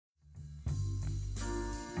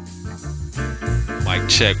Mic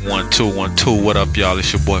check 1 2 1 2. What up, y'all?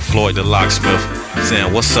 It's your boy Floyd the Locksmith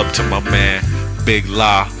saying what's up to my man Big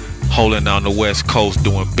La, holding down the West Coast,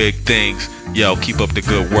 doing big things. Yo, keep up the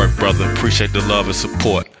good work, brother. Appreciate the love and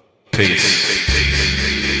support. Peace.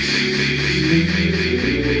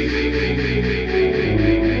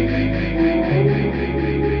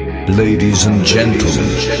 Ladies and gentlemen,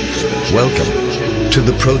 welcome to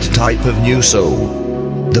the prototype of New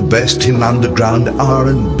Soul, the best in underground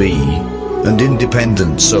R&B and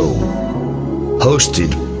independent soul.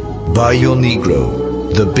 Hosted by your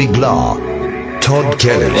Negro, the Big La, Todd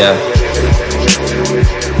Kelly. Yeah.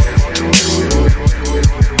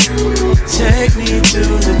 Take me to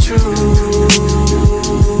the truth.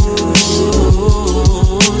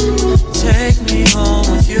 Take me home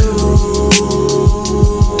with you.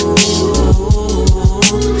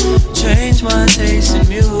 Change my taste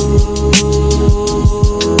in you.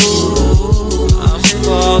 I'm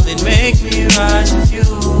falling, make me rise with you.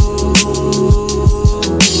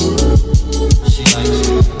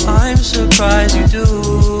 I'm surprised you do.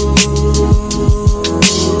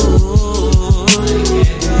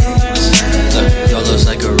 Your looks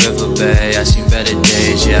like a river bay. I see better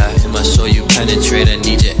days, yeah. In my soul you penetrate. I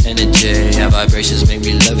need your energy. Our vibrations make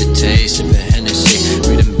me levitate. Sipping Hennessy,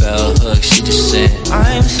 reading bell hooks. She just saying,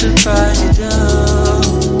 I'm surprised you do.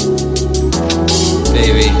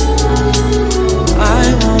 Baby,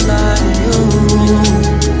 I won't lie to you.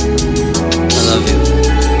 I love you.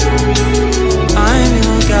 I'm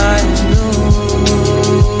your guy who's new.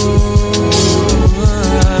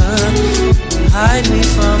 Hide me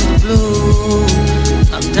from the blue.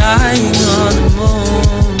 I'm dying on the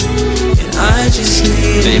moon, and I just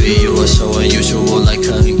need baby, you are so unusual, like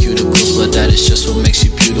cutting cuticles, but that is just what makes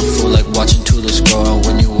you beautiful. Like watching tulips grow, and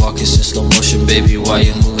when you walk it's in slow motion. Baby, why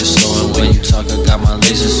you moving slow? And when you talk, I got my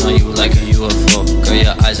lasers on you like a UFO. Girl,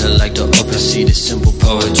 your eyes are like the open sea, this simple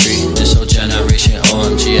poetry. This whole generation,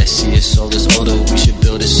 OMG, I see your soul is older. We should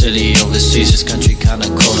build a city overseas. This country kinda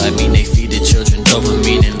cold. I mean, they feed the children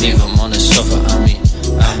dopamine and leave them on the sofa.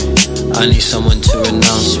 I need someone to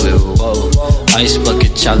renounce with, whoa. Ice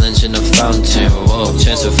bucket challenge in the fountain, whoa.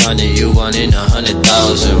 Chance of finding you 1 in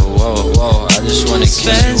 100,000, whoa, whoa. I just wanna kiss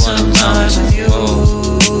you on a mountain,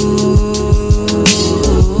 whoa.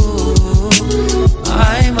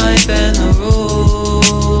 I might bend the rules,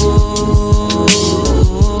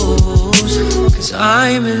 'cause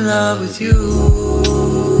I'm in love with you.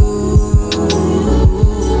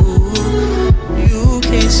 You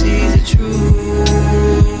can't see the truth.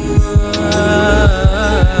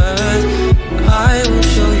 I will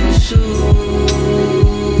show you soon.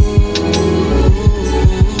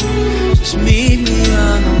 Just meet me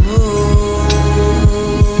on the moon.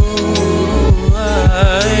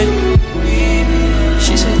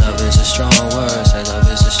 She said love is a strong word. Say love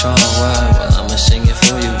is a strong word. Well, I'ma sing it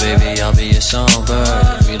for you, baby. I'll be your songbird.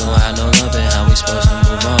 If we don't have no loving, how we supposed to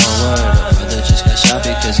move onward? A brother just got shot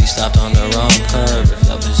because he stopped on the wrong curve. If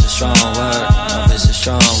love is a strong word, love is a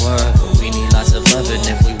strong word. But we need lots of loving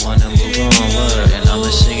if we wanna move onward. And I'ma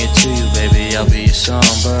sing it to you, baby. I'll be your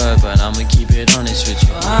songbird, but I'ma keep it honest with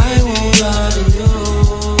you. I won't lie to you.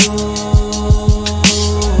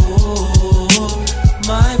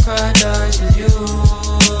 My pride dies with you.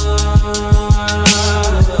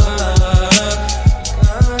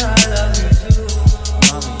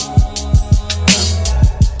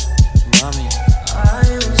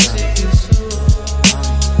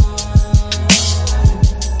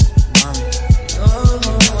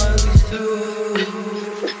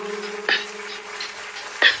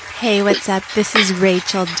 Hey, what's up? This is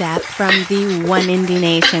Rachel Depp from the One Indie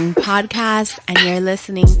Nation podcast, and you're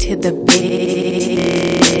listening to the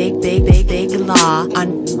Big Law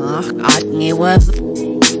on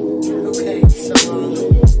Okay, so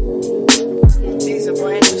these are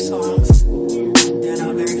brand new songs that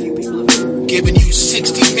very few people have heard. Giving you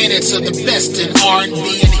 60 minutes of the best in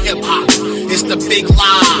R&B and hip hop. It's the Big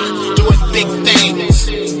Law, doing big things.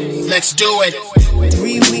 Let's do it.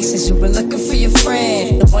 3 weeks since you were looking for your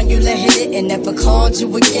friend, the one you let hit it and never called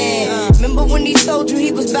you again. Remember when he told you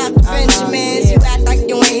he was back to Benjamins? You act like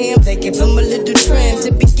you ain't him, they give him a little trim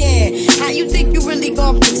to begin. How you think you really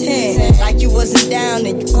gon' pretend like you wasn't down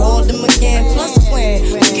and you called him again? Plus when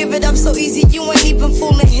you give it up so easy, you ain't even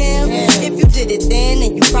fooling him. If you did it then,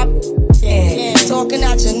 then you probably talking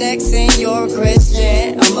out your neck saying you're a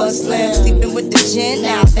Christian, a Muslim, sleeping with the gin.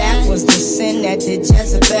 Now that was the sin that did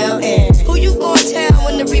Jezebel in. Who you gonna tell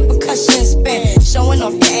when the repercussions spin? Showing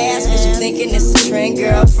off your ass cause you thinking it's a trend,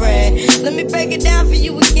 girlfriend. Let me break it down for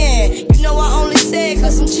you again. You know I only say it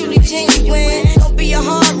cause I'm truly genuine. Don't be a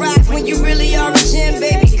hard rock when you really are a gem,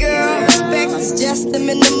 baby girl. Respect is just the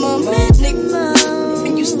minimum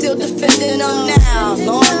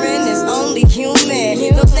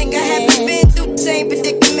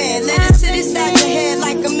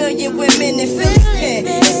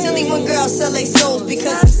y'all sell their souls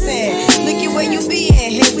because it's sin. Look at where you be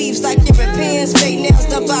in. Hair weaves like Europeans, fake nails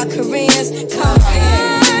done by Koreans. Come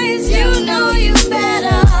in. You know you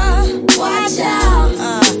better watch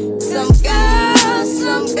out. Some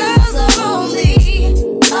girls are only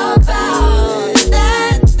about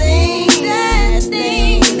that thing.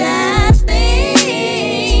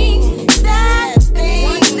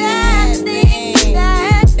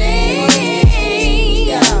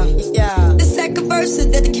 Yeah. The second verse is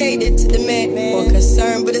dedicated to the man, more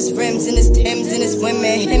concerned with his rims and his Timbs and his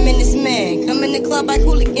women. Him and his man come in the club like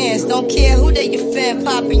hooligans. Don't care who they your fan,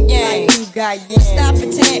 poppin' yang. Stop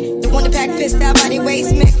pretend. The one that pack pissed out by the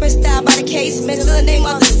waistman, crissed out by the casement. Still the name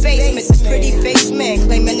of the basement. Some pretty face men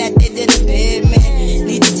claiming that they did a bid, man.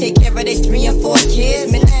 Need to take care of their 3 and 4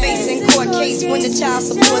 kids. Men facing court case when the child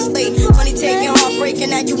support's late. Money taking, heartbreaking.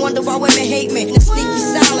 Now you wonder why women hate men. The sneaky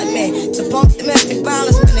silent man to bump domestic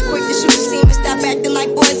violence. Men are quick to shoot the semen. Stop acting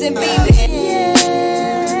like boys and babies.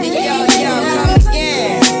 Yo, come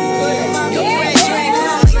again. Yo, Red Drake,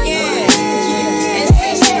 come again. And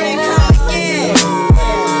Six String, come again.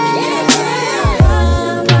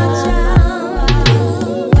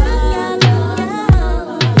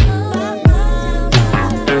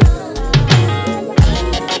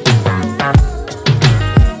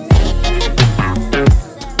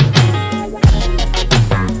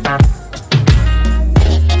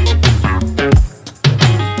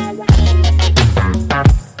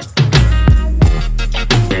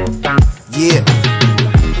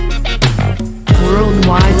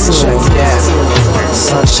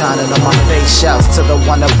 Shining on my face, shouts to the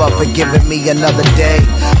one above for giving me another day.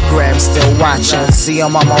 Graham still watching, see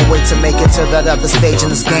I'm on my way to make it to that other stage in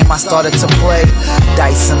this game I started to play.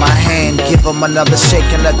 Dice in my hand, give them another shake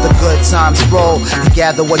and let the good times roll and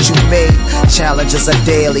gather what you've made. Challenges are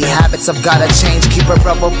daily, habits I've gotta change. Keep a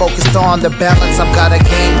rubber focused on the balance I've gotta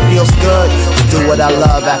gain. Feels good to do what I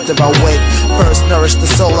love after I wake. First nourish the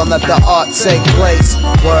soul and let the art take place.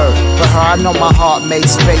 Word, for her I know my heart made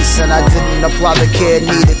space and I didn't apply the care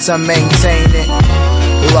needed to maintain it.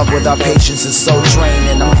 Love without patience is so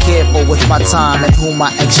draining. I'm careful with my time and whom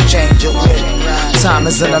I exchange it with. Time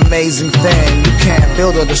is an amazing thing. You can't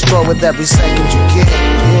build or destroy with every second you get.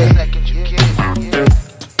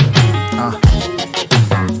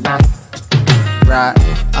 Right.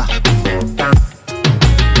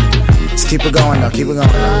 Let's keep it going though, keep it going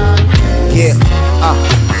though. Yeah.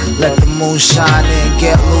 Let the moon shine in,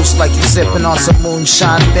 get loose like you sipping on some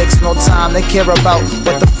moonshine mix. No time to care about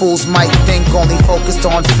what the fools might think. Only focused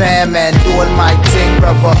on fam and doing my thing,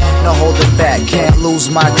 brother. No holding back, can't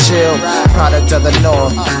lose my chill. Product of the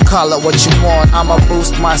north, call it what you want. I'ma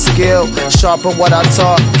boost my skill, sharpen what I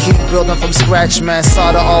taught. Keep building from scratch, man,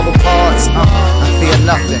 solder all the parts. I fear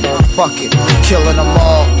nothing, fuck it, killing them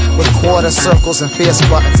all with quarter circles and fierce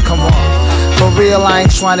buttons, come on. For real, I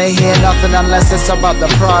ain't trying to hear nothing unless it's about the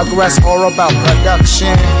progress or about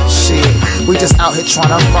production. Shit, we just out here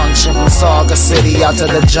trying to function from Sauga City out to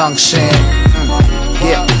the junction.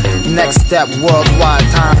 Yeah, next step worldwide,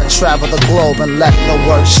 time to travel the globe and let the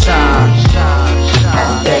world shine.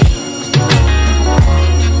 All day,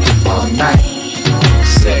 all night,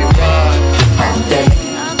 say what? All day,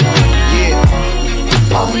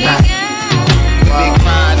 yeah, all night, big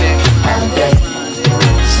minded, all day,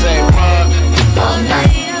 say what? All night,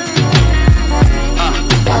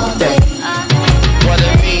 all day. What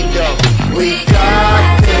it mean though? We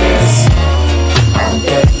got this. All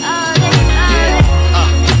day, yeah.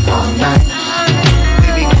 All night, we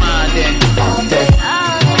be grinding. All day.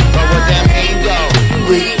 But what that mean though?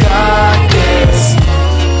 We got this.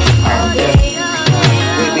 All day,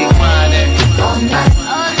 we be grinding. All night,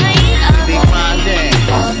 we be grinding.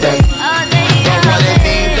 All day.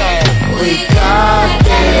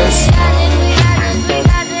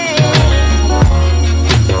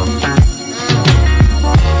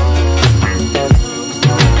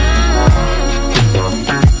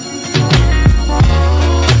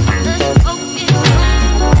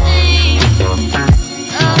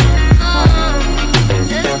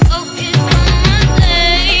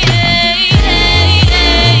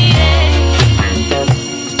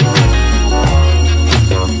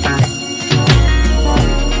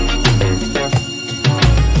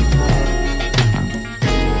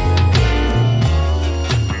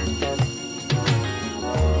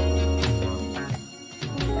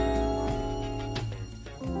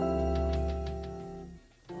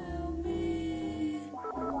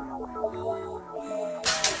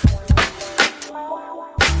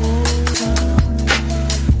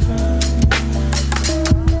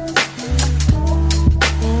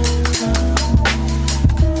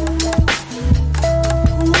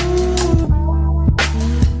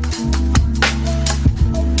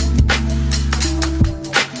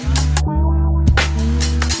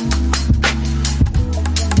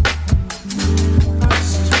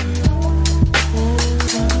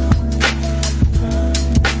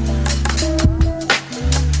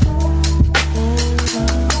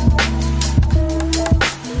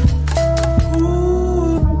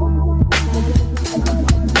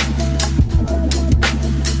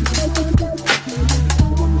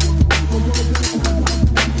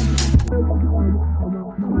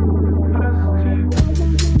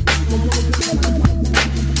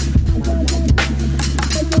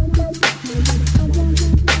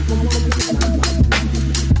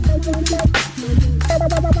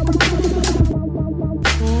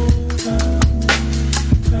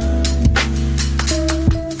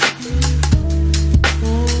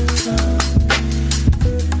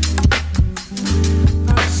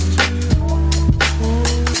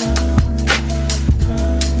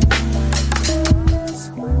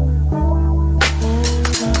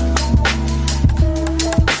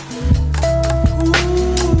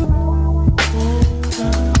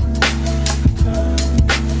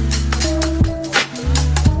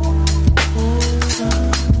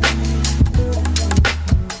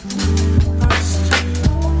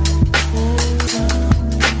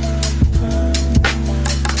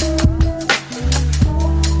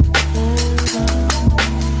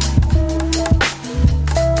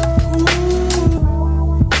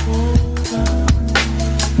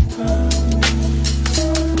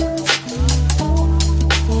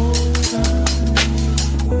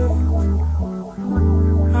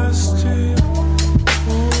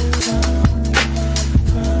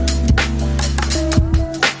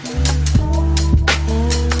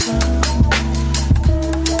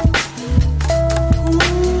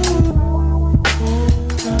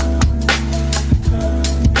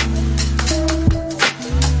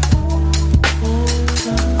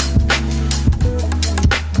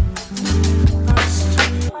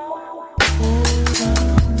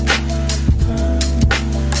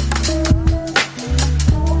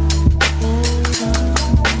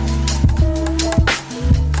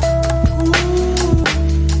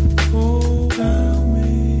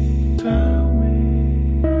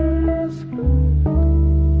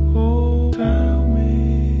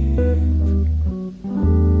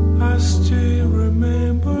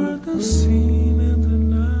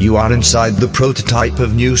 You are inside the prototype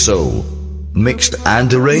of New Soul. Mixed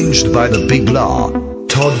and arranged by the Big Law,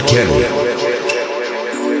 Todd Kelly.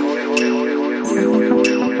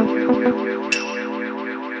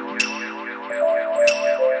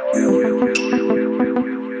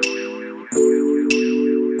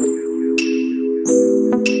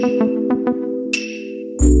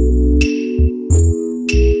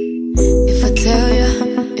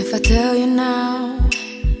 If I tell you now,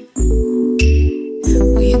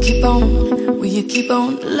 will you keep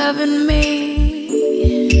on loving me?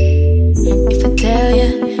 If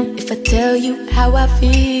I tell you how I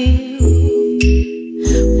feel,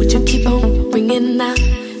 would you keep on bringing out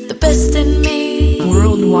the best in me?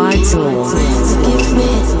 Worldwide Soul.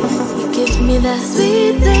 You give me that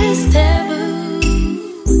sweetest taboo.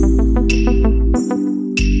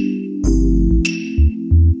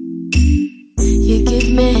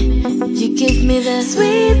 You give me the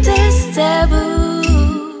sweetest taboo.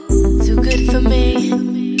 Too good for me.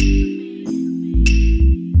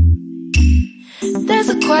 There's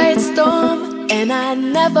a quiet storm, and I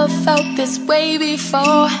never felt this way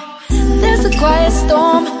before. There's a quiet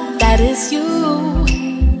storm, that is you.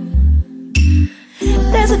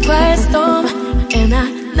 There's a quiet storm, and I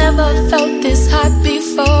never felt this hot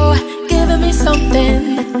before. Giving me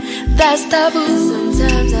something that's taboo.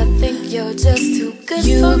 Sometimes I think you're just too good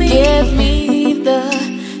for me. You give me the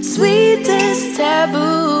sweetest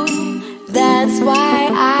taboo. That's why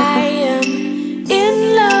I am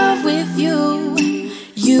in love with you.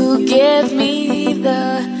 You give me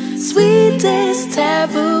the sweetest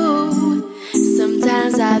taboo.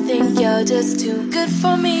 Sometimes I think you're just too good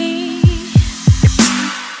for me.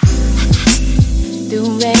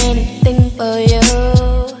 Do anything for you.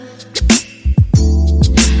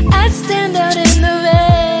 I'd stand out in the rain.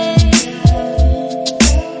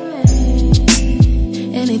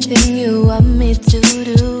 Anything you want me to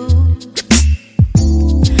do.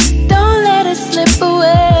 Don't let it slip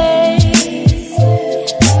away.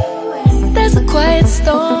 There's a quiet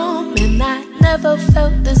storm, and I never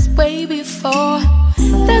felt this way before.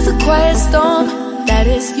 There's a quiet storm, that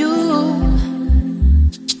is you.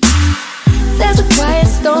 There's a quiet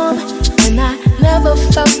storm, and I never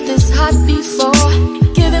felt this hot before.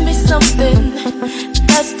 Giving me something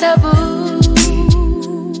that's taboo.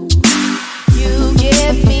 You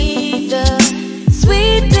give me the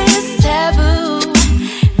sweetest taboo.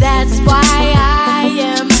 That's why I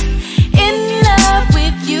am in love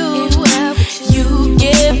with you. You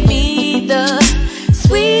give me the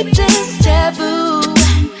sweetest taboo.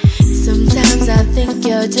 Sometimes I think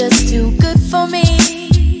you're just too good for me.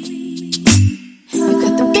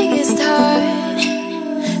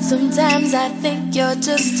 Sometimes I think you're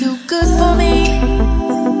just too good for me.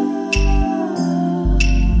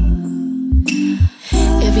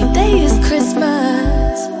 Every day is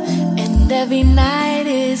Christmas, and every night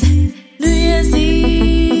is New Year's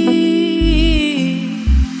Eve.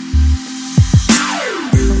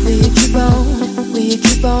 Will you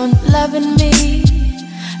keep on loving me?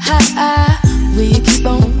 Will you keep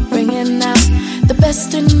on bringing out the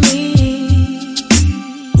best in me?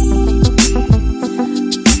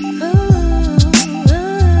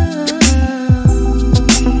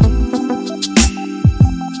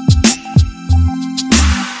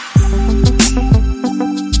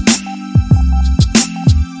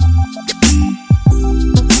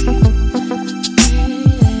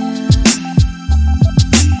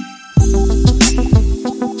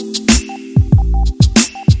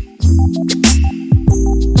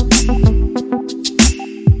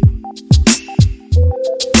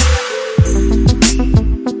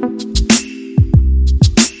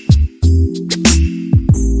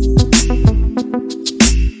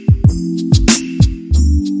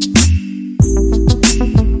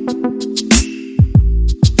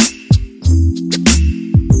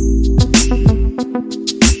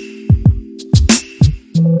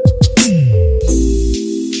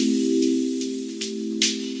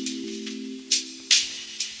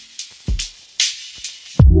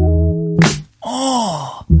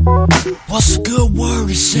 What's a good word?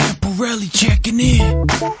 It's Samparelli checking in.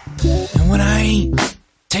 And when I ain't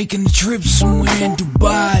taking a trip somewhere in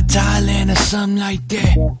Dubai, Thailand or something like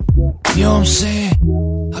that, you know what I'm saying?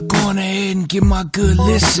 I go on ahead and get my good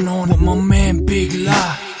listen on with my man Big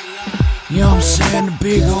Law. You know what I'm saying? The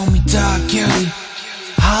big homie Todd Kelly.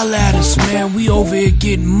 Holla at us, man. We over here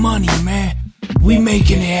getting money, man. We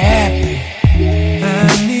making it happen. I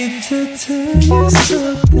need to tell you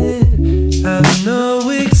something. I know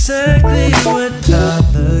exactly what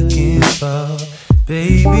I'm looking for.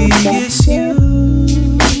 Baby, it's you.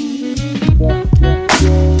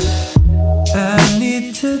 I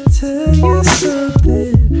need to tell you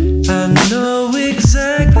something.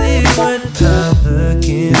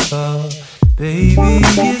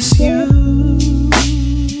 it's you.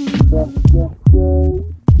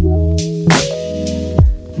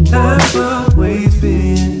 I've always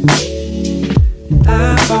been,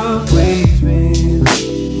 I've always been,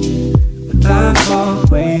 I've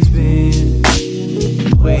always been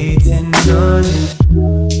waiting on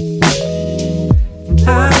you.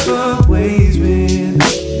 I've always been,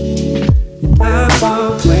 I've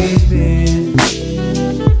always been,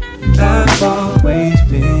 I've always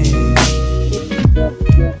been.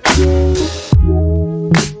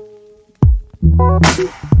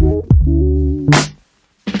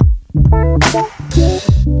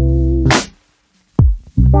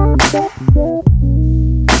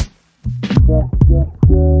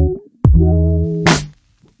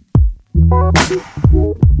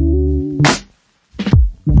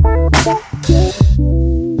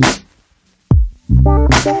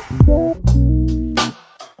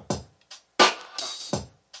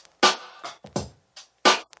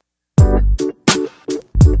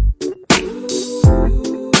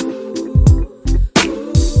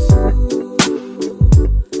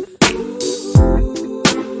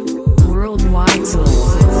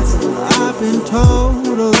 I've been told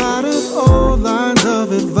a lot of old lines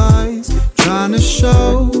of advice, trying to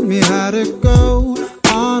show me how to go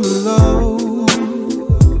on low.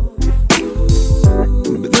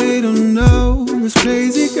 But they don't know this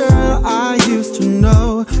crazy girl I used to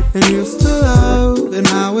know and used to love, and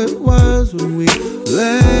how it was when we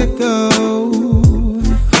let go.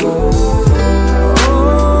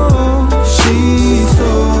 She's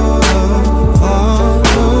so hard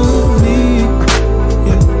on me.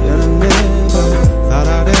 Yeah, and I never thought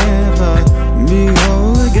I'd ever be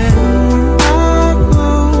whole again. I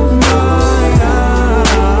close my eyes,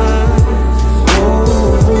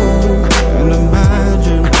 and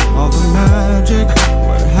imagine all the magic,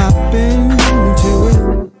 what happened to it.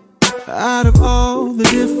 Out of all the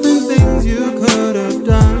different things you could have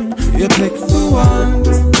done, you picked the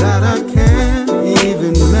ones that I can't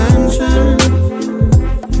even mention.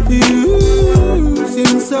 You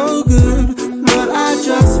seem so good, but I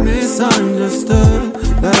just misunderstood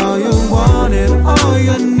that all you wanted, all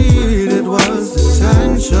you needed was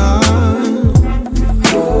attention.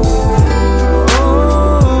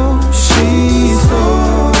 Oh, she's so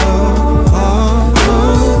hard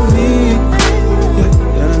on me. Yeah,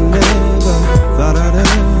 and I never thought I'd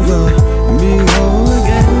ever be whole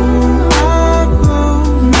again. I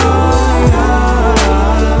close my eyes,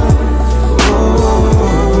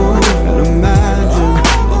 and imagine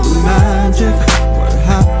all the magic, what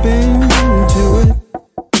happened to it.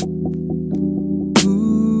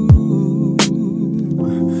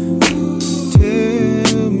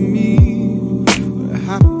 Tell me what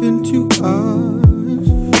happened to us.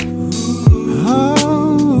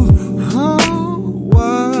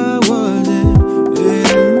 Why wasn't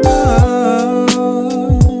enough?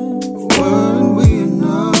 Weren't we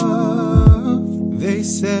enough? They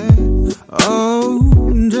said, oh,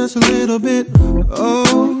 just a little bit,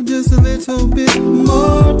 oh, just a little bit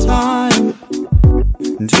more time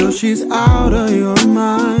until she's out of your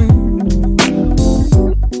mind.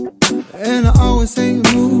 And I always say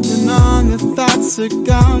moving on, your thoughts are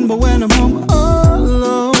gone, but when I'm home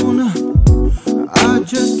alone, I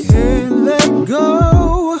just can't let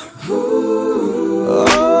go.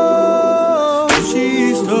 Oh,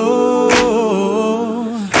 she's still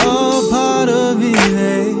a part of me,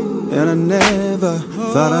 hey, and I never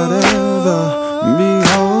thought I'd ever be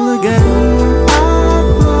whole again. I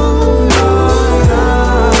close my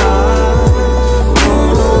eyes,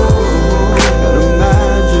 and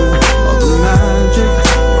imagine all the magic,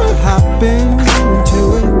 what happened to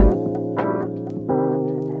it.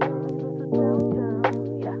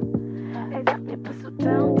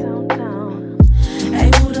 Hey,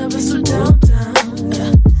 Buddha, bist du down, down? Ja.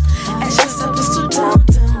 Ey, Schwester, bist du down,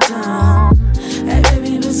 down, down? Hey,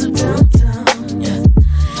 Baby, bist du down, down? Ja.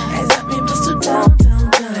 Ey, sag mir, bist du down, down,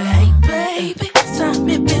 down? Hey, Baby, sag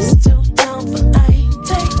mir, bist du down für ein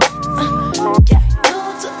Date? Ja,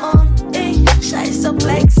 du und ich, scheiß auf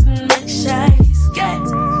Flexen, mein Scheiß-Geld.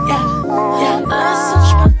 Ja, ja, lass uns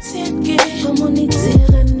spazieren gehen,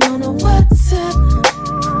 kommunizieren ohne WhatsApp.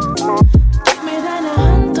 Gib mir deine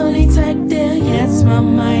Hand und ich zeig dir jetzt mal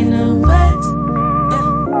meine Welt. Ja.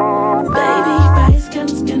 Baby, ich weiß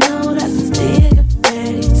ganz genau, dass es dir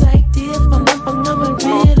gefällt. Ich zeig dir von Anfang an mein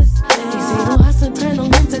reales Play. Ich seh, du hast eine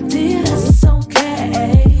Trennung hinter dir, das ist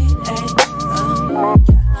okay.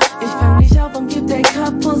 Ich fang dich auf und gib dir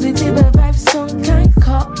Kraft, positive Vibes und kein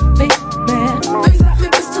Kopfweh mehr. Baby, sag mir,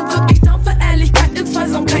 bist du wirklich down für Ehrlichkeit in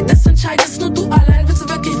Zweisamkeit? Das entscheidest nur du allein. Willst du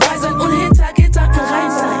wirklich frei sein und hinter Gedanken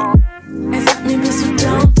rein sein? Ey, sag mir, bist du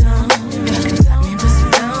down, down? Ja, sag mir, bist du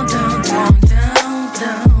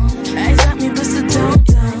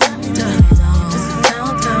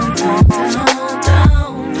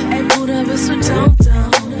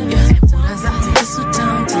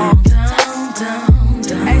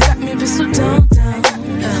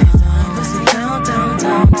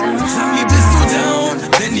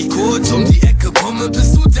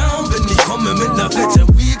down, wenn ich komme mit ner fetten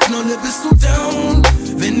Weed-Knolle, bist du down?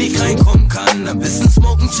 Wenn ich reinkommen kann, ein bisschen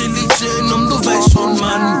smoken, chilly chillen, du weißt schon,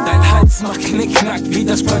 Mann. Dein Hals macht Knickknack, wie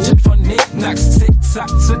das Budget von Nicknacks. Zickzack,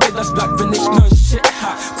 zünde das Blatt, wenn ich neuen Shit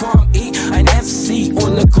hab. Quam E, ein FC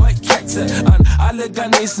ohne Goldkette. An alle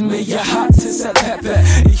Ghanesen mir ihr Hart ist der Peppe.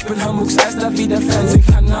 Ich bin Hamburgs Erster wie der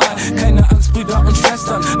Fernsehkanal. Keine Angst, Brüder und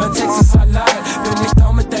Schwestern, mein Text ist halal. Bin ich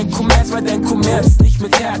down mit deinem Kommerz, weil dein Kommerz nicht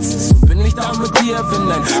mit Herz ist. So bin ich down mit dir, wenn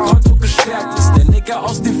dein Konto gesperrt ist. Der Nigger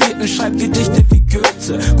aus dem 4. schreibt Gedichte wie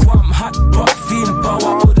Goethe. Quam hat Bock wie ein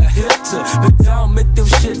Bauer oder Hirte. Bin down mit dem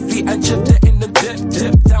Shit wie ein Chip, der in den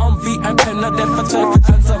Dip down wie ein Penner, der verzweifelt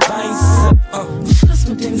an sein Wein. Schluss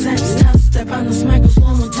mit dem Selbsthass, step an das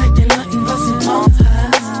Mikrofon und zeig den Leuten, was du drauf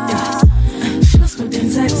hast. Ja. Schluss mit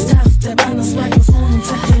dem Selbsthass, step an das Mikrofon und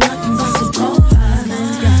zeig den Leuten, was du drauf hast.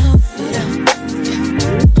 Ja.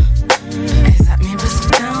 Ey, sag mir, bist du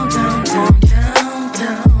down, down, down, down,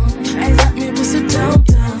 down. Ey, sag mir, bist du down,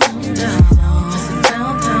 down, down. Bist du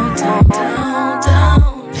down, down, down, down, down.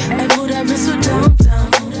 Ey, Bruder, bist du down, down.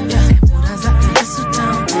 Ja. Ey, Bruder, sag mir, bist du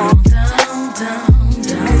down, down, down, down.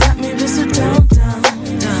 Ey, sag mir, bist du down, down,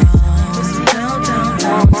 down. Bist du down, down,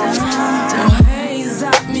 down, down, down. Hey,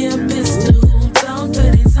 sag mir, bist du down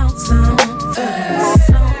für den Sound, für den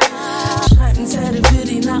Sound. Schreib ein Zettel für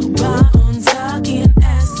die Nachbarn und sag ihnen,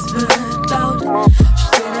 es wird laut.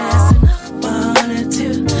 Steht der erste Nachbar an der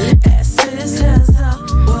Tür, es ist der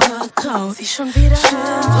Sauerkraut. Sie schon wieder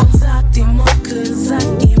schimpft und sagt die Mucke, sag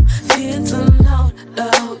ihm, viel zu laut,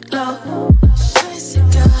 laut, laut.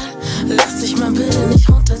 Scheißegal, lass dich mal bitte nicht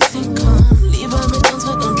runterziehen, komm. Lieber mit uns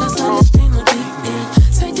wird und lass alles stehen und liegen.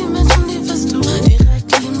 Zeig den Menschen, die wirst du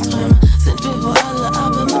direkt lieben. Träume sind wir wohl alle,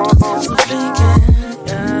 aber mit uns kannst du fliegen.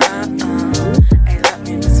 Ja, ey, sag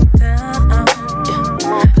mir, bist du down? Ja,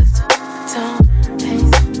 bist du down? Hey,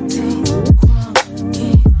 Quam, E,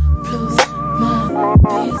 plus, my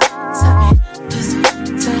beats. Sag mir, bist du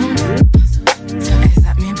down? Ey,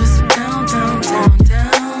 sag mir, bist du down, down, down,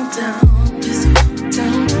 down, down? Bist du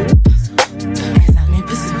down? Ey, sag mir,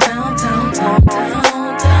 bist du down, down, down,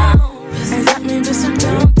 down, down? Ey, sag mir, bist du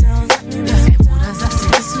down, down? Ey, Bruder, sag mir,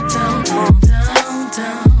 bist du down, down, down,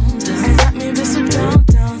 down? Ey, sag mir, bist du down,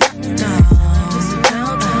 down, down? Bist du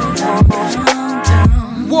down, down, down, down,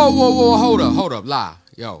 down? Whoa, hold up, lie.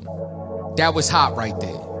 Yo, that was hot right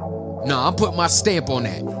there. Nah, I'm putting my stamp on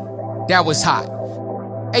that. That was hot.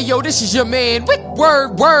 Hey, yo, this is your man with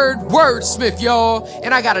Wordsmith, y'all.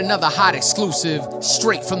 And I got another hot exclusive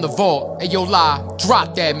straight from the vault. Hey, yo, lie,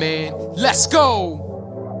 drop that, man. Let's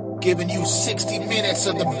go. Giving you 60 minutes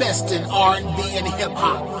of the best in R&B and hip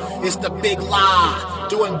hop. It's the Big Lie,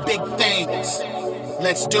 doing big things.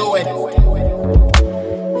 Let's do it.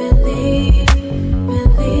 Believe,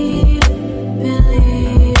 believe,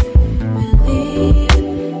 believe, believe,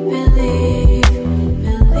 believe,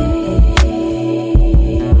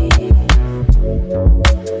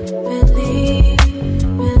 believe,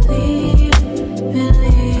 believe,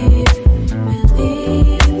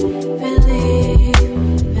 believe,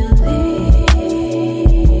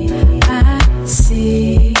 believe. I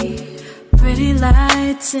see pretty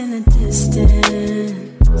lights in the distance.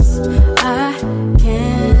 I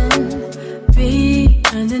can be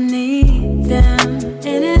underneath them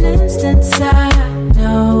in an instant. I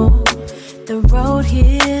know the road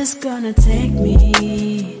here's gonna take me.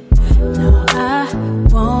 No, I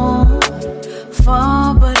won't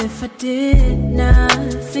fall, but if I did,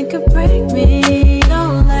 nothing could break me.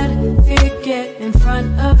 Don't let fear get in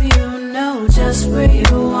front of you. Know just where you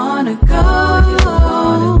wanna go.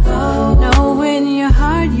 Know in your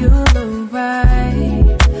heart you'll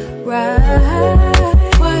arrive.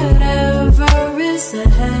 Whatever is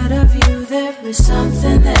ahead of you, there is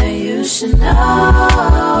something that you should know.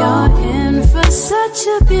 You're in for such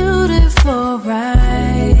a beautiful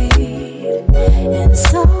ride, and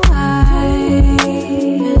so I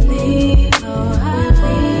believe, oh I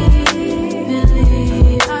believe,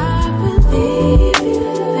 I believe,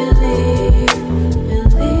 believe,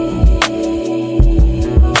 believe.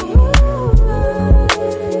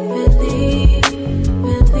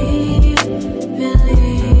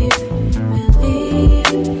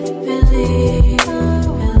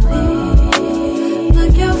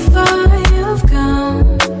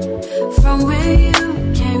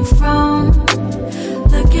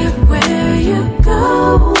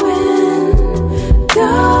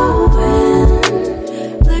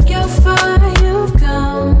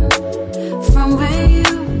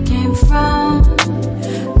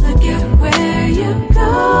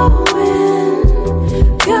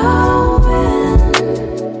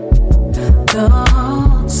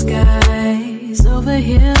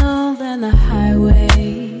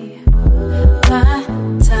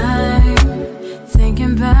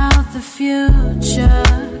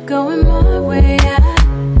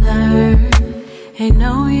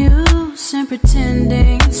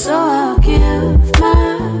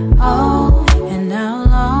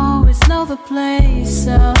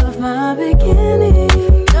 my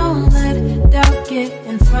beginning. Don't let doubt get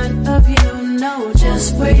in front of you. Know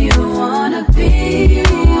just where you wanna be.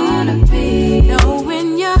 Know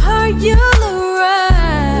in your heart you'll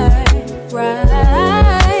arrive,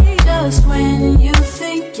 right. Just when you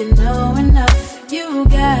think you know enough, you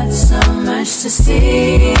got so much to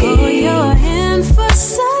see. Hold your hand for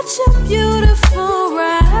such a beautiful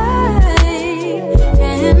ride,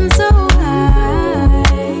 and so high.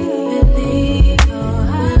 Believe, oh,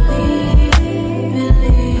 I believe,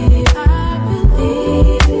 I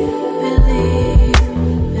believe, believe,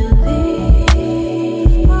 believe,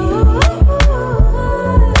 oh,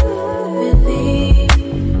 believe,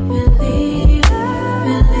 believe,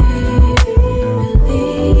 believe,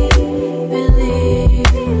 believe.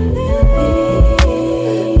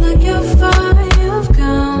 Look how far you've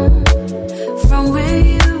come from where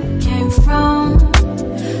you came from.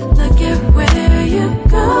 Look at where you're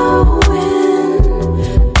going.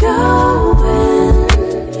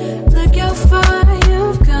 Look how far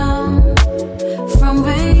you've come from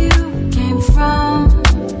where you came from.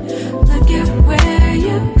 Look at where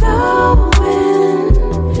you're going.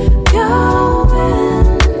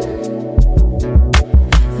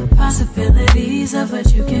 The possibilities of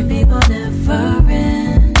what you can be will never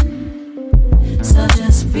end. So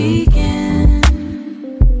just begin.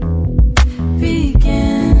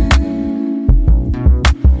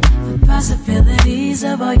 The possibilities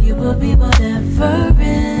of what you will be will never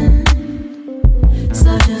end.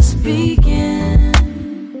 So just begin.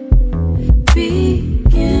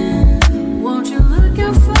 Won't you look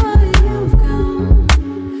how far you've come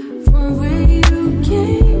from where you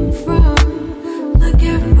came from? Look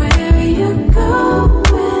at where you're going.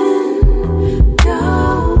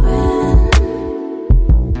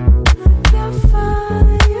 Look how far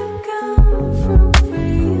you've come from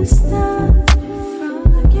where you started from.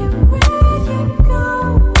 Look at where you're going.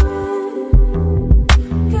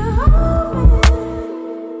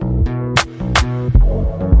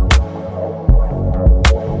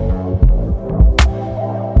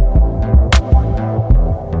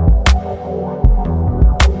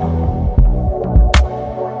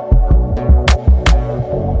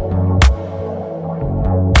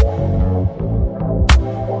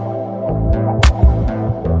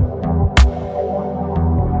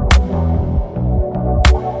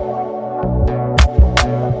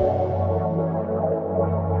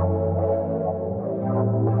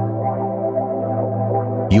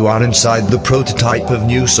 You are inside the prototype of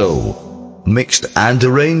New Soul, mixed and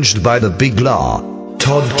arranged by the Big La,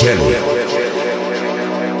 Todd Kelly.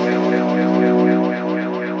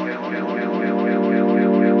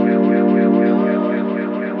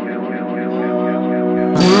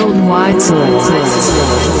 Worldwide Shorty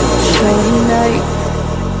night,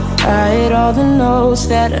 I hit all the notes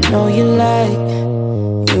that I know you like.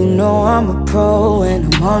 You know I'm a pro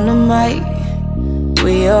and I'm on the mic.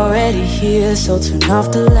 We already here, so turn off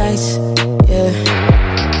the lights. Yeah,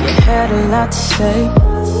 you had a lot to say.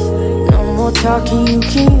 No more talking, you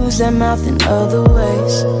can use that mouth in other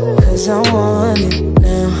ways. Cause I want it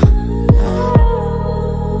now.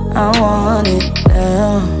 I want it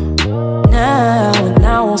now. And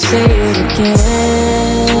I won't say it again.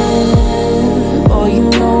 Oh, you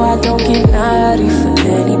know I don't get naughty for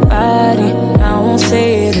anybody. I won't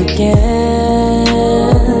say it again.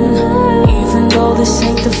 Even though this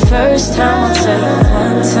ain't the first time, I'll tell you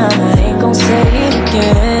one time, I ain't gon' say it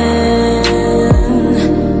again.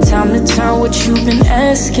 Time to turn what you've been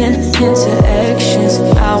asking into actions.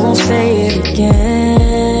 I won't say it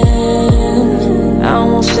again. I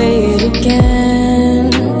won't say it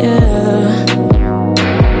again, yeah.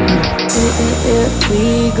 Here we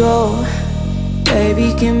go.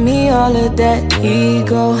 Baby, give me all of that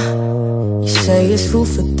ego. You say it's food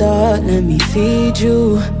for thought, let me feed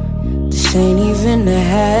you. This ain't even a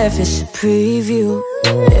half, it's a preview.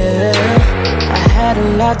 Yeah, I had a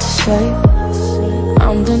lot to say.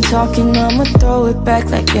 I'm done talking, I'ma throw it back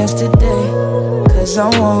like yesterday. Cause I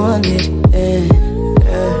want it, yeah.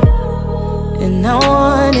 And I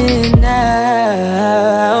want it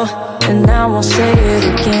now. And I won't say it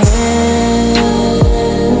again.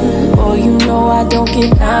 Oh, you know I don't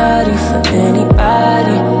get naughty for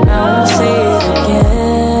anybody. I won't say it again.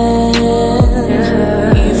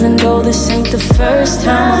 Even though this ain't the first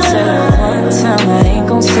time, I'll tell you one time, I ain't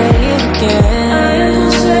gon' say it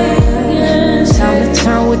again. Time to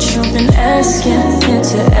turn what you've been asking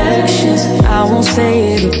into actions. I won't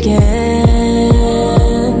say it again.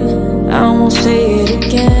 I won't say it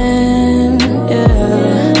again,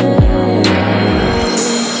 yeah.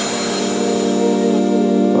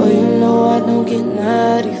 Oh, you know I don't get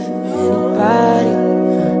naughty for anybody.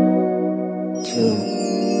 Too.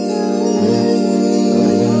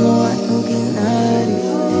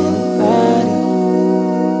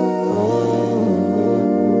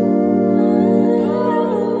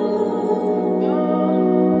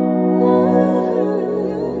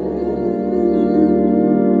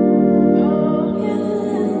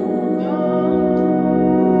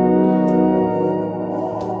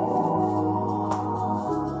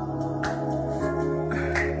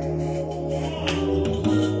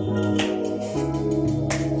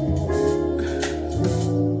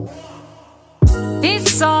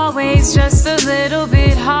 It's always just a little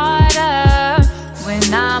bit harder when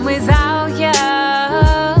I'm without you.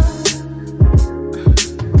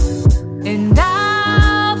 And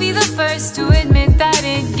I'll be the first to admit that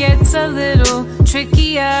it gets a little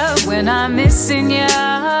trickier when I'm missing you.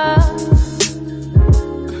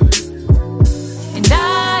 And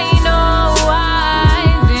I know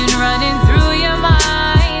I've been running through your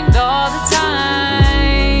mind all the time.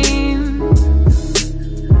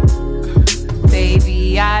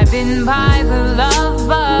 Baby, I've been by the love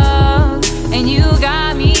bug, and you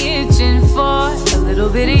got me itching for a little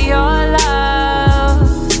bit of your love.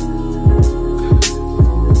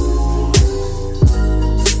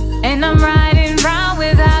 And I'm riding round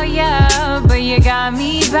without you, but you got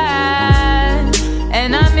me bad.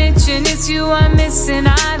 And I'm itching, it's you I'm missing.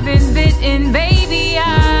 I've been bitten, baby,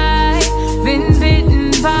 I've been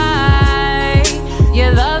bitten by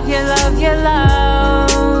your love, your love, your love.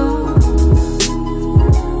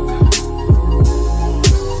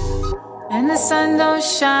 And the sun don't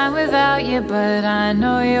shine without you, but I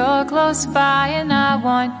know you're close by and I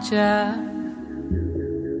want you.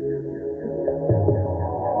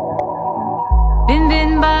 Been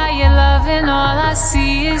bitten by your love and all I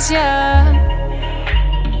see is you.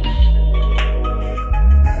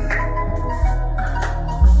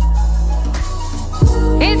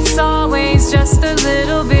 It's always just a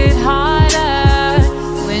little bit harder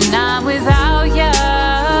when I'm without you.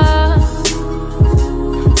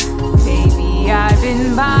 Baby, I've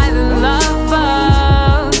been by the love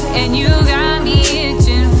bug, and you got me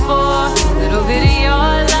itching for a little bit of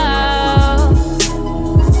your love.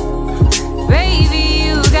 Baby,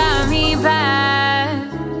 you got me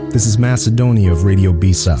bad. This is Macedonia of Radio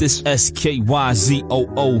B-Side. This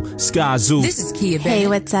SKYZOO Skyzoo. This is Kia. Hey,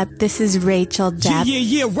 what's up? This is Rachel Depp.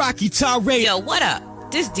 Yeah, Rocky Tyree. Yo, what up?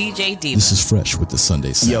 This DJ Dilla. This is Fresh with the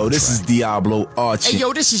Sunday soundtrack. Yo, this is Diablo Archie. Hey,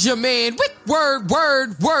 yo, this is your man with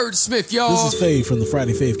Wordsmith, y'all. This is Fave from the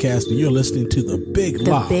Friday Fave cast, and you're listening to The Big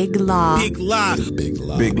Lie. The Big Lie. Big Lie. The Big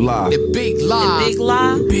Lie. Big Lie. The Big Lie. The Big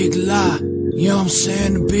Lie. Big Lie. You know what I'm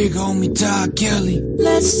saying? The big homie Todd Kelly.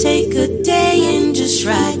 Let's take a day and just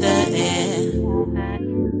ride the air.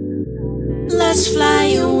 Let's fly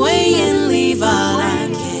away and leave all our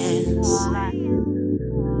cares.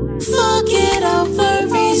 Forget our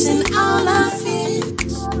worries and all our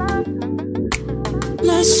fears.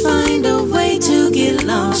 Let's find a way to get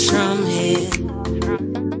lost from here.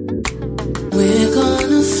 We're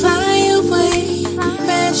gonna fly away,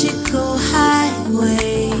 magical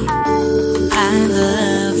highway. I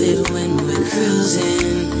love it when we're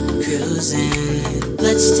cruising, cruising.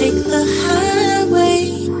 Let's take the highway.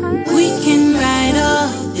 We can ride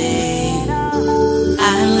all day.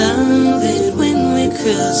 I love it when we're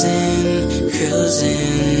cruising,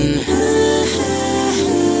 cruising.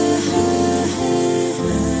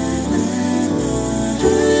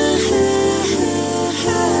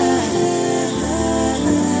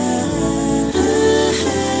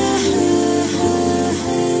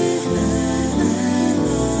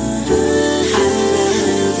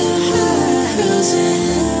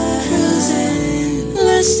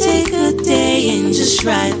 Let's take a day and just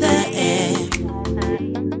ride the air.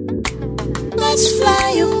 Let's fly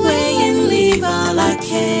away and leave all our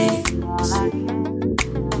cares.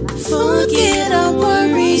 Forget our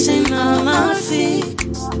worries and all our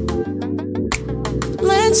fears.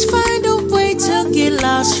 Let's find a way to get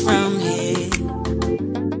lost from here.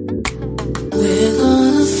 We're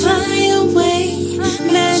gonna fly away,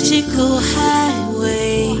 magical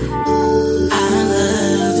highway. I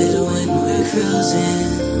love it when we're cruising,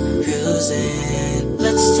 cruising.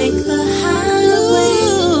 Let's take the highway.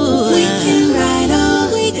 We can ride all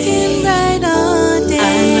day. I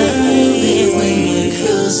love it when we're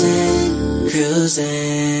cruising,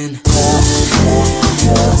 cruising.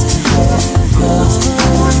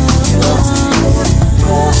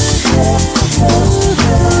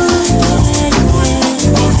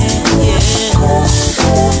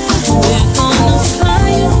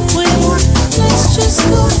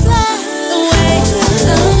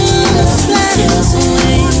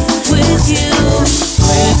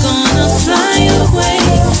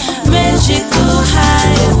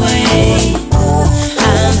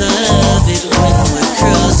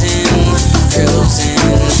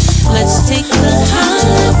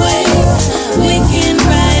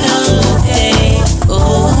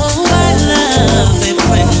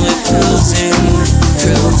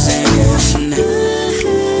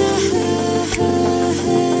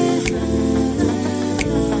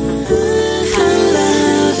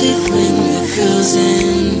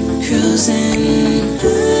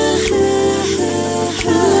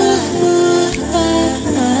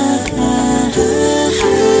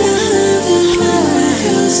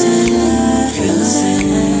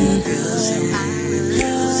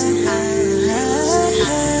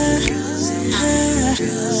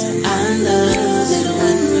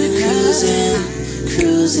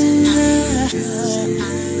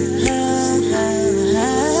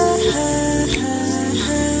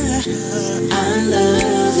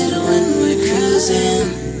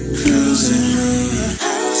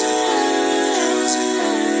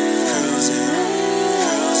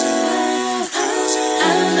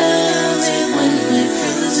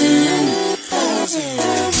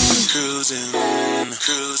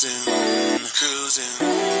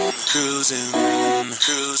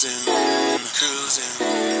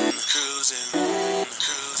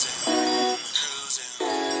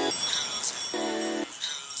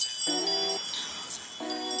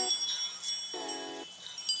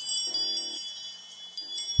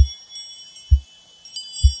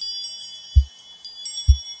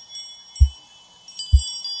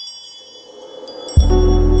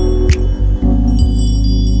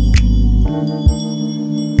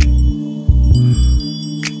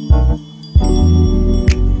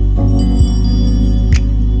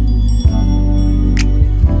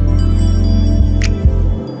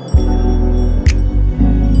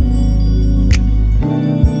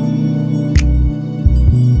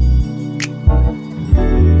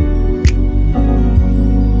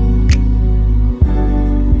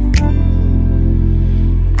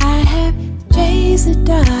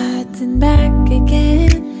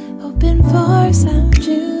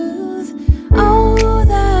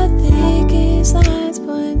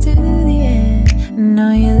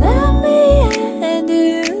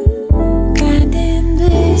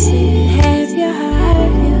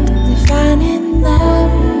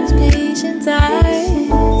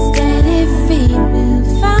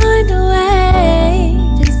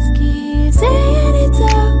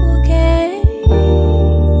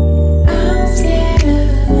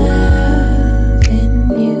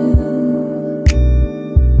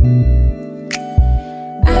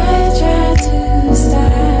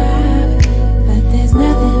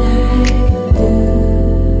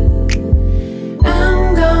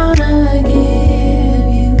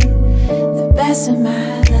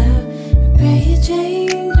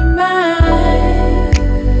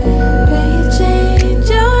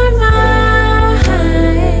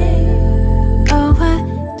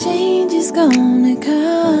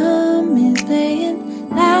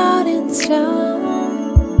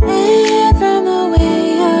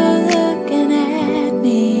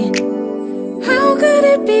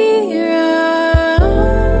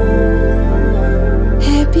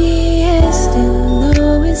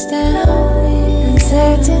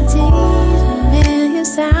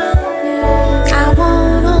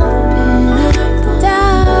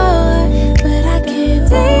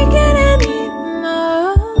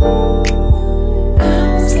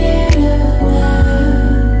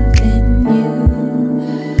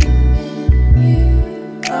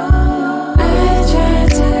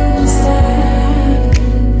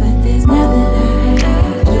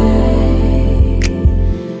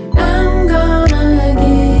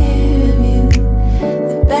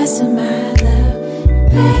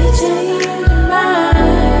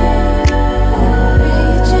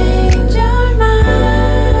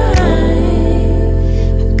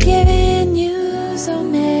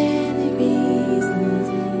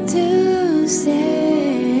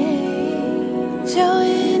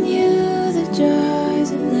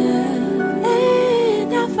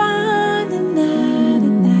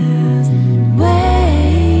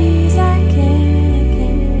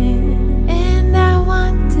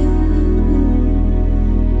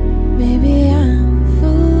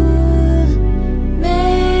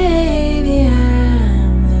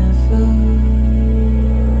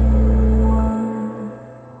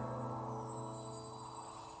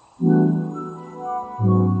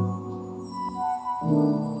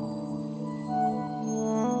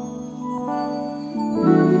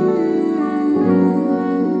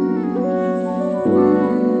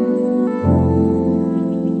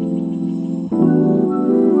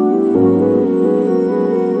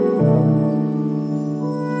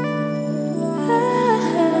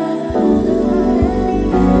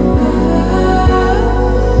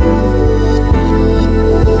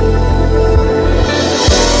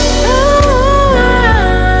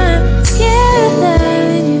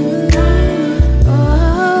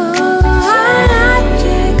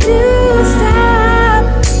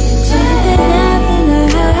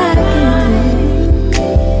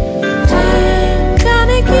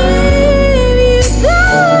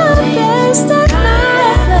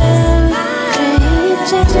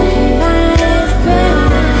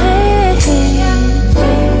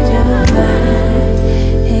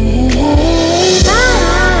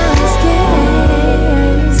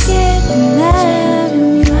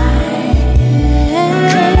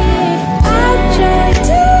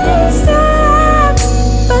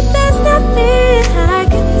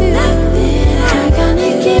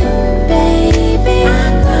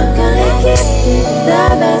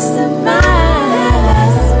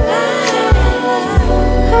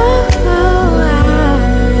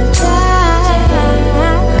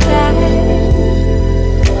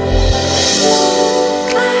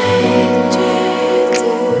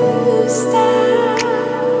 Stay.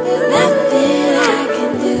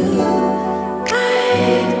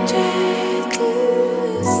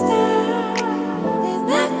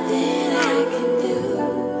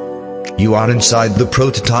 You are inside the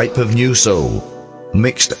prototype of New Soul.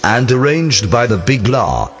 Mixed and arranged by the Big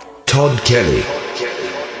Law, Todd Kelly.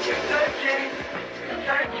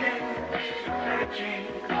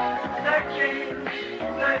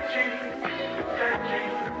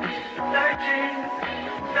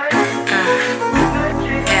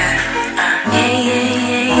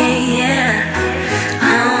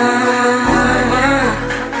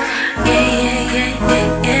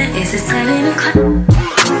 Is it 7 o'clock?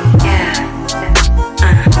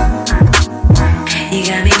 You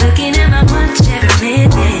got me looking at my watch every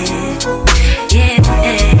minute. Yeah,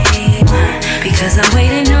 because I'm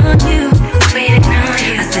waiting on you.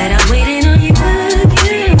 I said I'm waiting on you.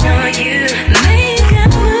 Make a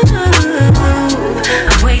move.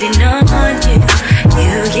 I'm waiting on you.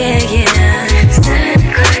 Yeah. 7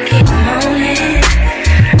 o'clock in the morning.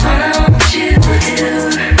 All I want you to do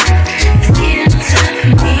is get on top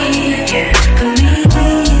of me, for me,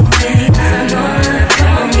 baby, 'cause I'm all up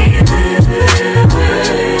on you.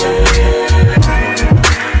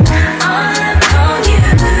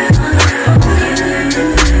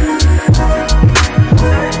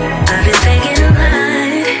 I've been thinking a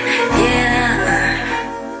lot, yeah.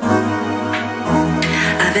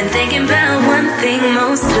 I've been thinking about one thing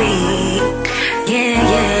mostly, yeah.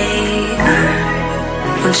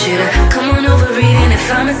 Want you to come on over even if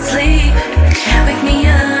I'm asleep. Wake me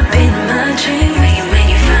up in my dreams. When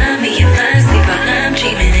you find me, if I sleep while I'm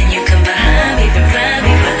dreaming, and you come behind me, remind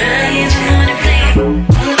me what I am. You wanna play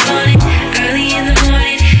all about it, early in the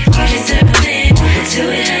morning. You deserve a minute, do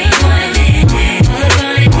it how you want it. All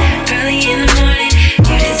about it, early in the morning.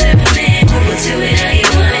 You deserve a minute, we'll do it how you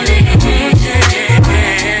want it.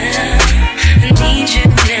 I need you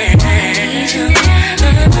now.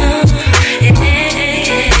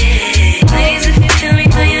 Please, if you feel me,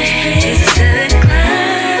 throw your hands. Is it 7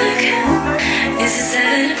 o'clock? Is it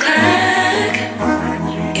 7 o'clock?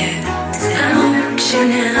 Yeah, I want you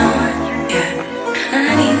now. Yeah, I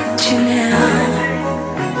need you now.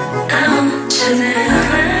 I want you now.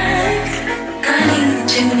 I need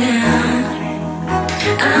you now.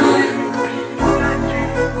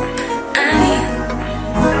 I need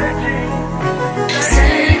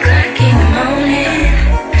 7 o'clock in the morning.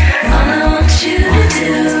 All I want you to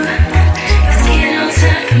do is get on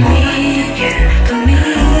top of me, for me,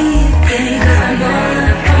 baby, 'cause I'm all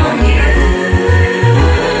up on you.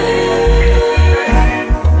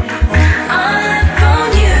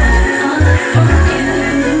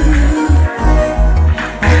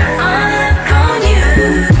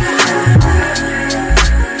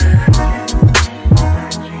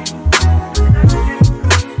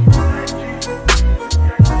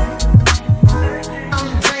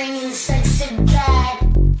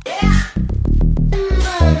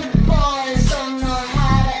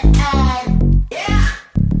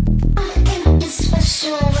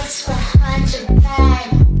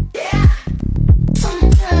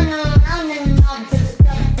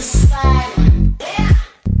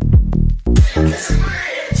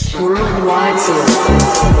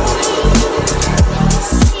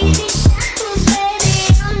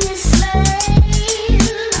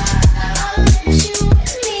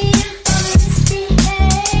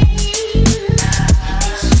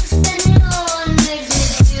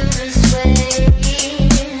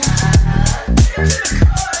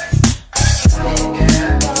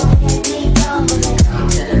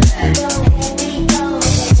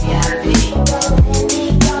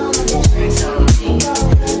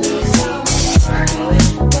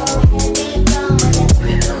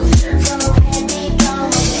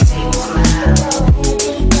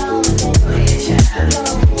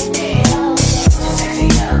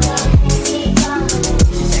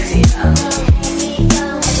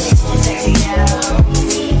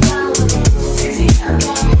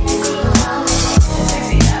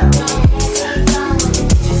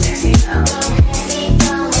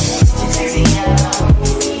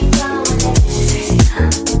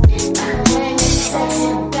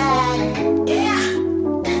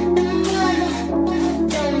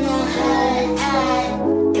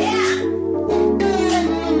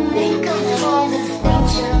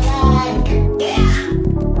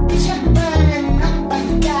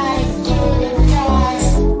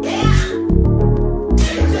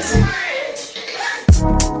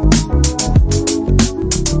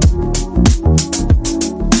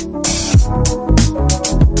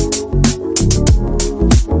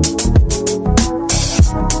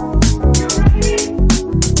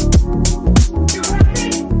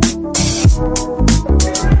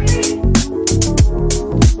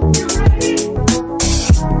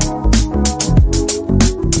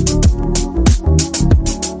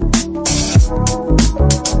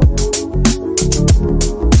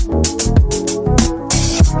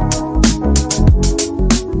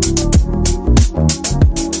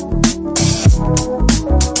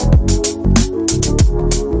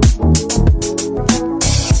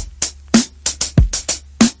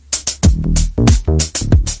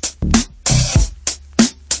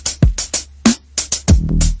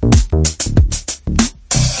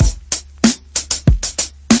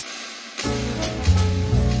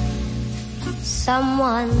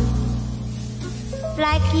 someone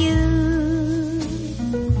like you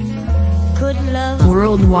could love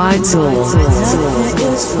Worldwide Soul. Nothing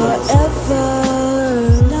is forever.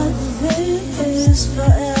 Nothing is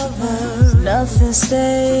forever. Nothing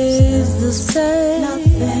stays the same.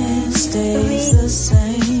 Nothing stays the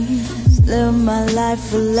same. Live my life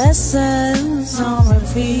for lessons on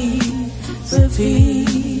repeat,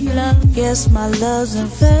 repeat. Guess my love's in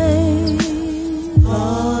vain,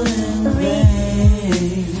 all in vain.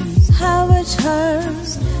 How much hurt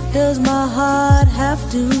does my heart have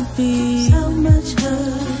to be? How much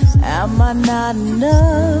hurt? Am I not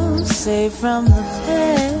enough, safe from the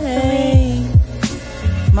pain?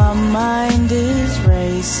 My mind is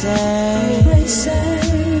racing,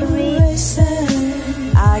 racing, racing.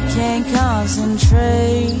 I can't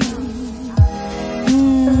concentrate.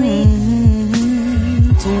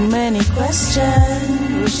 Too many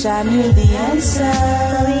questions, wish I knew the answer.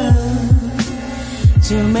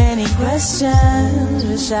 Too many questions,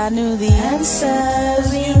 wish I knew the answers.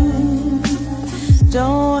 You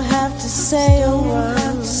don't have to say a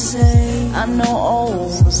word, I know all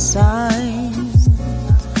the signs,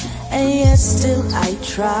 and yet still I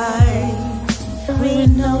try, with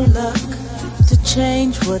no luck to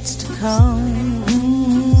change what's to come.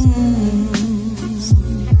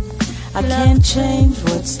 I can't change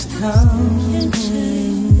what's to come. Can't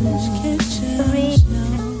change, no.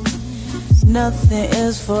 Nothing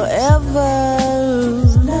is forever.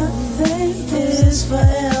 Nothing is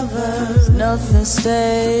forever. Nothing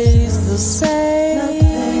stays the same.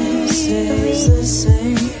 Nothing stays the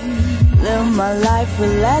same. Live my life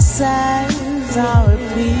with lessons on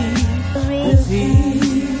repeat,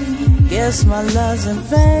 repeat. Guess my love's in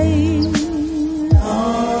vain,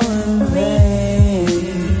 all in vain.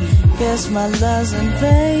 Guess my love's in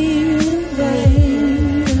vain,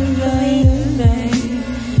 vain, vain, vain.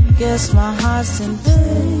 Guess my heart's in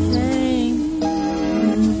vain.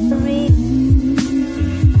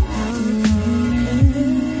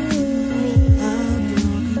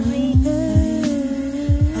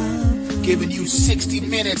 Giving you 60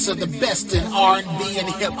 minutes of the best in R&B and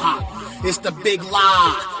hip hop. It's the Big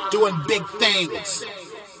Lie, doing big things.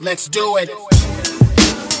 Let's do it.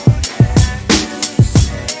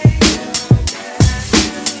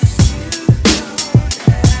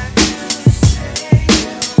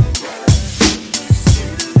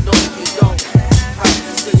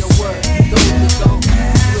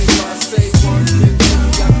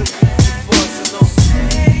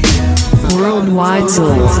 Worldwide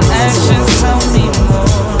Soul. Actions tell me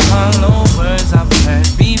more. Hollow words I've heard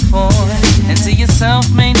before. And to yourself,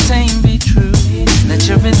 maintain, be true. Let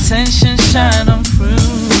your intention shine on through.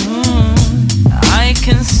 I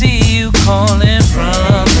can see you calling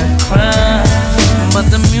from the crowd, but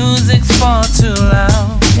the music's far too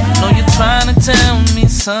loud. Know you're trying to tell me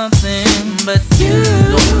something, but you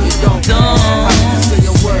don't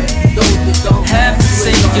have to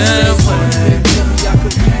say your word.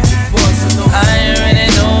 I already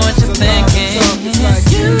know what you're thinking.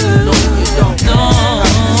 You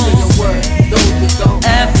don't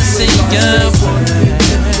have to say your word.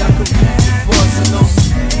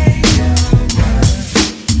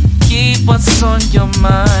 Keep what's on your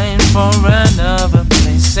mind for another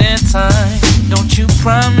place and time. Don't you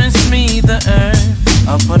promise me the earth,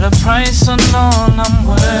 I'll put a price on all I'm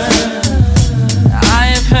worth.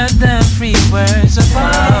 I've heard them free words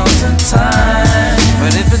 1,000 times,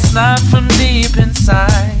 but if it's not from deep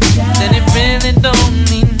inside, then it really don't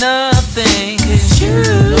mean nothing. 'Cause you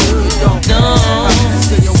don't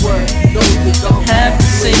have to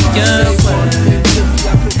say your word.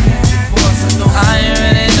 I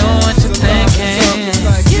already know what you're thinking.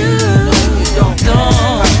 You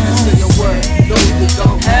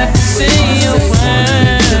don't have to say your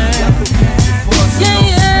word.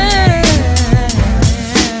 Yeah.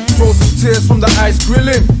 Frozen tears from the ice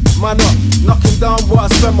grilling. Man up, knocking down what I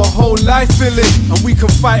spent my whole life feeling. And we can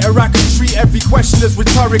fight or I can treat every question as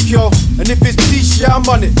rhetoric, yo. And if it's peace, yeah, I'm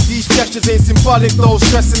on it. These gestures ain't symbolic though.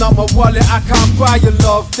 Stressing out my wallet, I can't buy your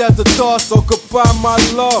love. There's the door, so goodbye my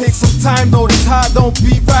love. Take some time though, this heart don't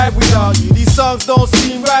beat right without you. These songs don't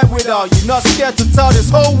seem right without you. Not scared to tell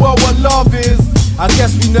this whole world what love is. I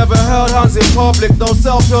guess we never held hands in public. Don't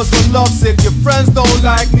sell pills for lovesick. Your friends don't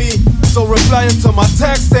like me, so replying to my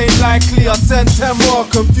text ain't likely. I sent 10 more.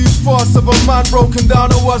 Confused thoughts of a man broken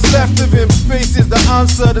down on what's left of him. Space is the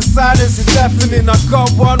answer, the silence is deafening. I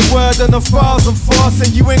got one word and 1,000 thoughts,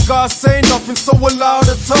 and you ain't gotta say nothing, so allow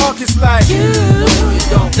the talk. It's like you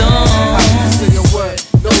don't have to say your word.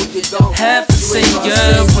 No, you don't have to say your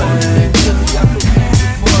word.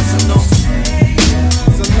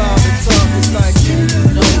 It's a lot of talk. It's like you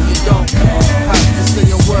don't have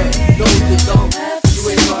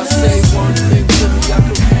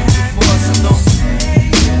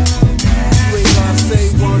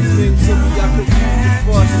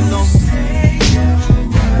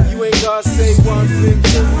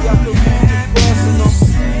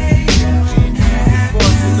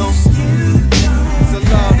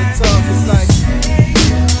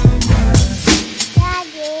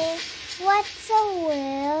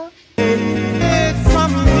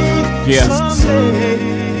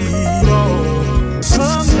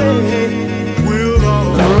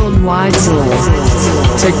Wide Soul.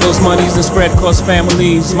 Take those monies and spread across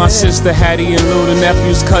families. My sister Hattie and Lou, the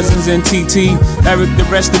nephews, cousins, and TT. Eric, the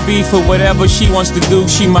rest of B for whatever she wants to do.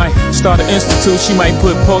 She might start an institute, she might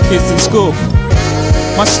put poor kids in school.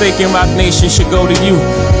 My stake in Rock Nation should go to you.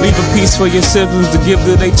 Leave a piece for your siblings to give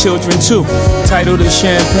to their children too. Title to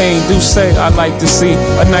Champagne, do say I like to see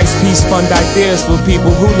a nice piece, fund ideas for people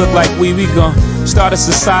who look like we gon' start a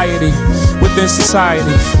society within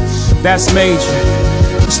society. That's major.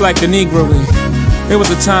 It's like the Negro League. There was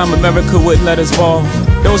a time America wouldn't let us ball.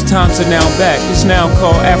 Those times are now back. It's now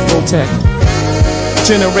called Afrotech.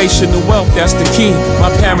 Generational wealth, that's the key. My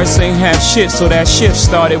parents ain't have shit, so that shift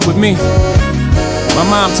started with me. My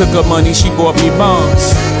mom took her money, she bought me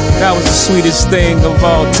bonds. That was the sweetest thing of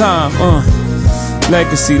all time.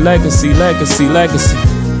 Legacy, legacy, legacy, legacy.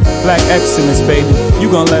 Black excellence, baby, you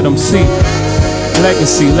gon' let them see.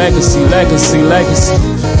 Legacy, legacy, legacy, legacy.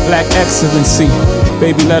 Black excellency,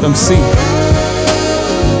 baby, let them see.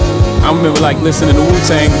 I remember like listening to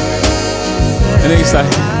Wu-Tang, and they was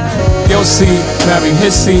like, your seed, marry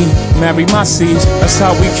his seed, marry my seed. That's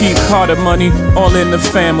how we keep Carter money all in the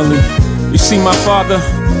family. You see my father,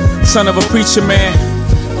 son of a preacher man,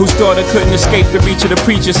 whose daughter couldn't escape the reach of the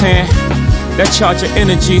preacher's hand. That charge of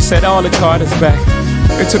energy set all the Carters back.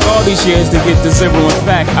 It took all these years to get to zero. In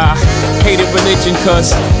fact, I hated religion,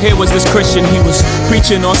 cause here was this Christian. He was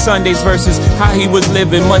preaching on Sundays versus how he was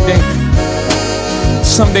living Monday.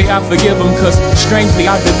 Someday I forgive him, cause strangely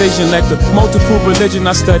our division led to multiple religion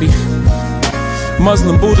I studied.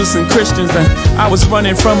 Muslim, Buddhists, and Christians, and I was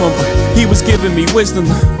running from him, but he was giving me wisdom.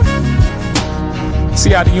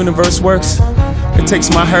 See how the universe works? It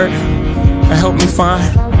takes my hurt and help me find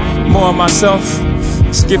more of myself,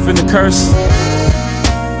 skipping the curse.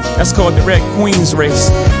 That's called the Red Queen's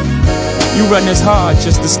race. You run this hard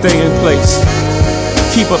just to stay in place.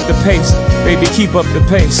 Keep up the pace, baby, keep up the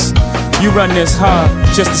pace. You run this hard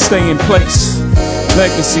just to stay in place.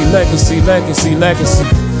 Legacy, legacy, legacy, legacy.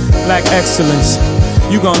 Black excellence,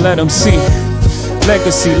 you gon' let them see.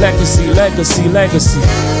 Legacy, legacy, legacy, legacy.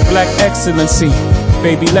 Black excellency,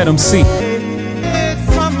 baby, let them see.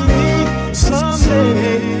 Someday